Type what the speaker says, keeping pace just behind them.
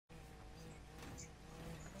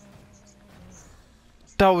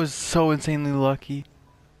That was so insanely lucky.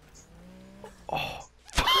 Oh,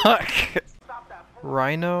 fuck.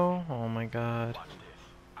 Rhino? Oh my god.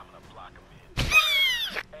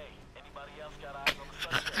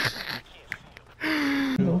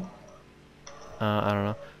 I don't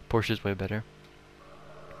know. Porsche's way better.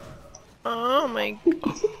 Oh my.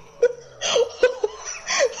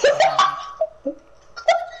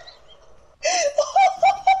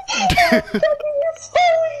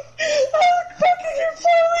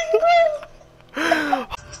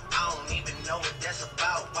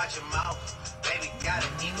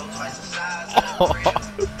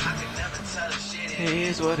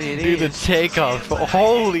 Here's what it is. Dude, the takeoff.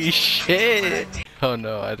 Holy shit. Oh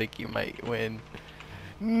no, I think you might win.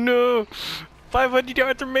 No! 500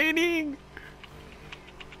 yards remaining!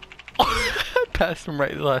 I passed him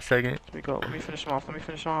right the last second. Here we go. Let me finish him off. Let me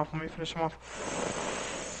finish him off. Let me finish him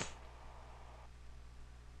off.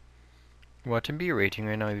 Watch him be raging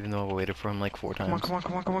right now, even though I waited for him like 4 times. Come on,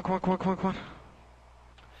 come on, come on, come on, come on, come on, come on, come on.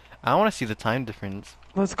 I want to see the time difference.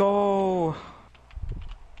 Let's go!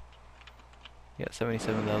 You got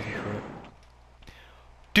 77,000 for it.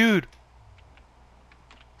 Dude!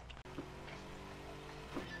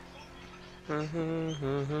 Oh!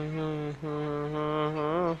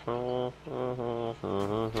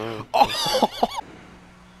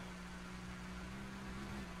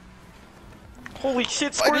 Holy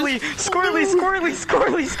shit, Squirrely! Squirrely! Squirrely!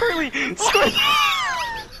 Squirrely! Squirrely! Squirrely!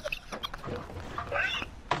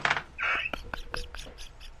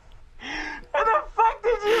 Where the fuck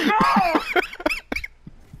did you go?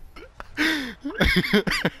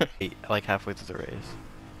 Like halfway through the race.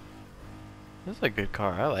 This is a good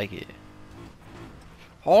car, I like it.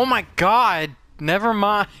 Oh my god! Never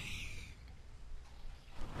mind!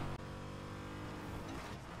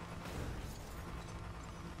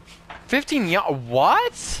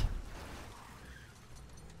 What?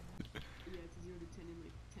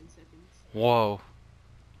 Whoa.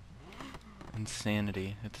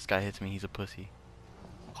 Insanity. If this guy hits me, he's a pussy.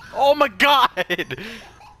 Oh my god!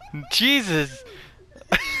 Jesus!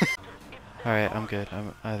 Alright, I'm good.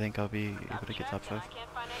 I think I'll be able to get top 5.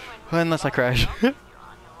 Unless I crash. Damn!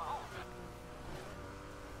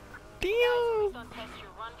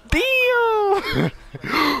 Damn!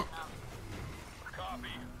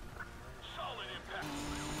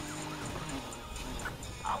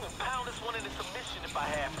 I will pound this one into submission if I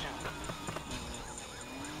have to.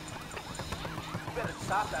 You better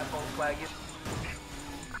stop that Volkswagen.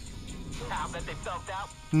 I bet they felt out.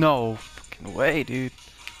 No fucking way, dude.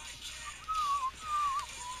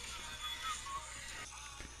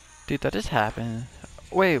 Dude, that just happened.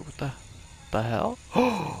 Wait, what the hell?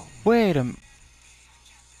 Oh, wait a m-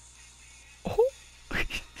 Oh.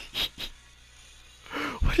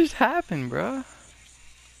 What just happened, bruh?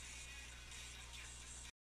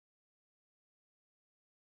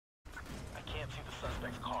 I can't see the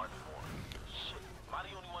suspect's car anymore. Shit, am I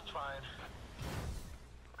the only one trying?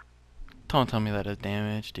 Don't tell me that is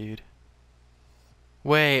damage, dude.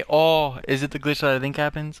 Wait, oh, is it the glitch that I think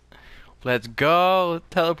happens? Let's go!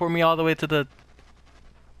 Teleport me all the way to the...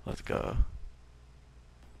 Let's go.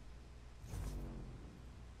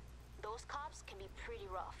 Those cops can be pretty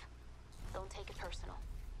rough. Don't take it personal.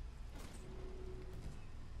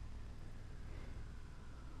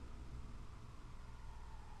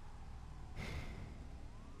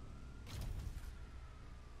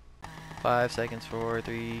 Five seconds, 4,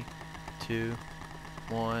 3, 2,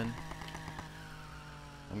 1.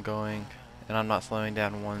 I'm going, and I'm not slowing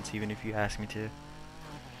down once, even if you ask me to.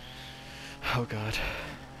 Oh god.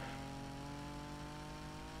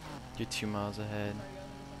 You're 2 miles ahead.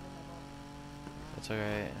 That's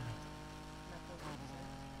alright.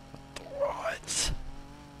 What?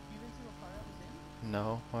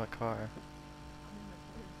 No, what car?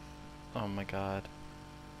 Oh my god.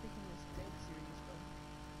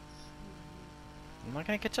 I'm not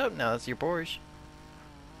gonna catch up now, that's your Porsche.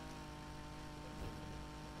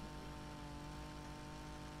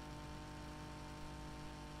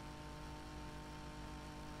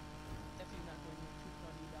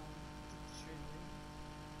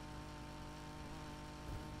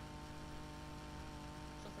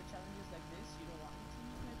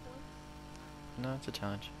 No, it's a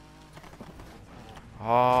challenge.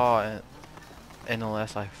 Oh, and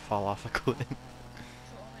unless I fall off a cliff.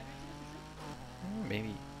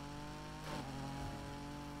 Maybe.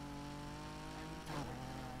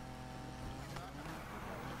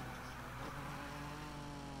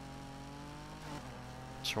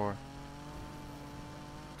 Sure.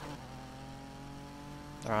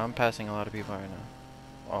 Alright, I'm passing a lot of people right now.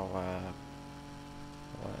 Oh,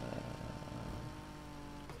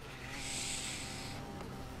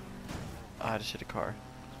 I just hit a car.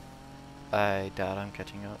 I doubt I'm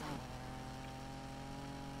catching up.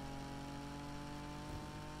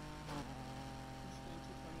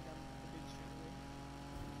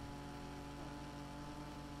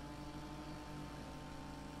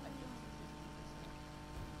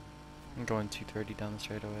 I'm going 230 down the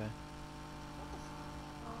straightaway.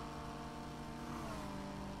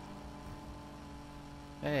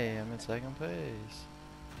 Hey, I'm in second place.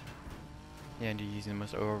 Yeah, and you're using the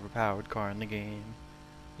most overpowered car in the game.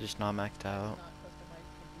 Just not maxed out.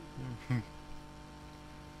 Oh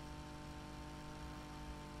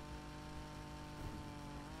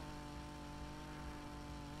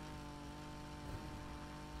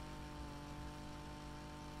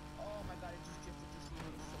my god, it just drifted to see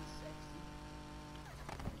it. It's so sexy.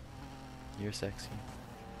 You're sexy.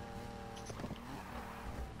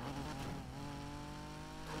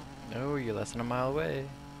 No, you're less than a mile away.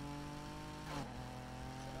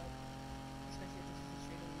 Shut up. Especially if this is a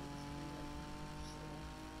straight away. This is really like, just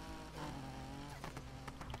slow down.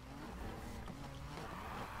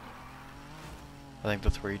 I think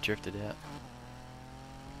that's where you drifted at. Wait,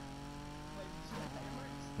 did you see my tire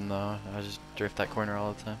marks? No, I just drift that corner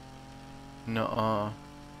all the time. Nuh-uh.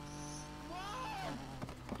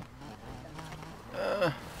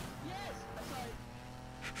 Whoa! Yes! I saw it.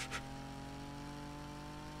 Come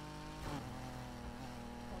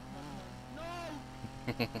on. No!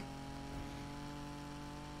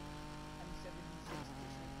 I'm 76%.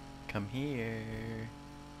 Come here.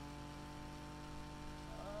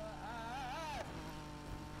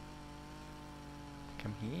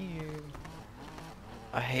 Come here.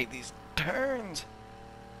 I hate these turns.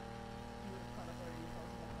 You would have caught up already if I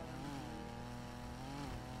was not on 80%.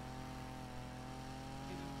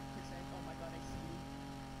 Oh my god, I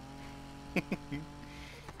see you.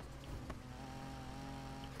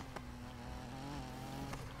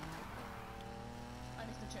 I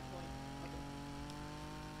missed the checkpoint. Okay.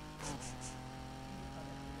 You caught up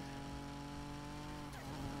for this one.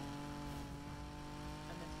 I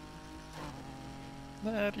meant to use checkpoint.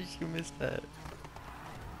 How did you miss that?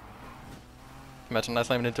 Imagine I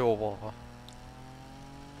slammed into a wall.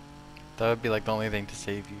 That would be like the only thing to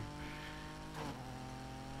save you.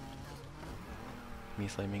 Me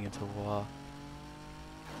slamming into a wall.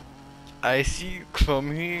 I see you,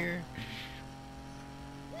 come here.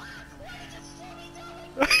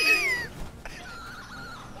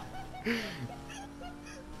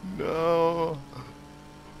 No.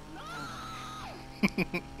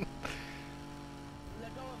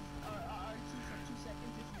 Let go of R2 for 2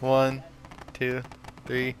 seconds if you 1, 2,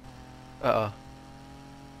 3. Uh-oh.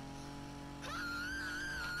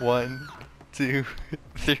 1, 2,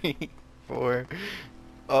 3, 4.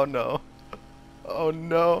 Oh no. Oh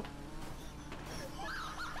no. What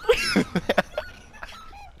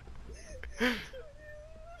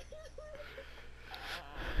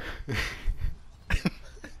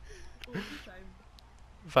was the time?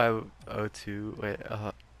 5:02. Wait,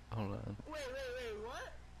 hold on. Wait,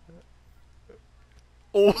 what?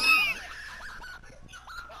 Oh.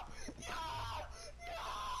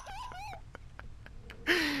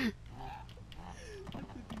 I'm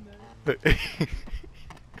 59.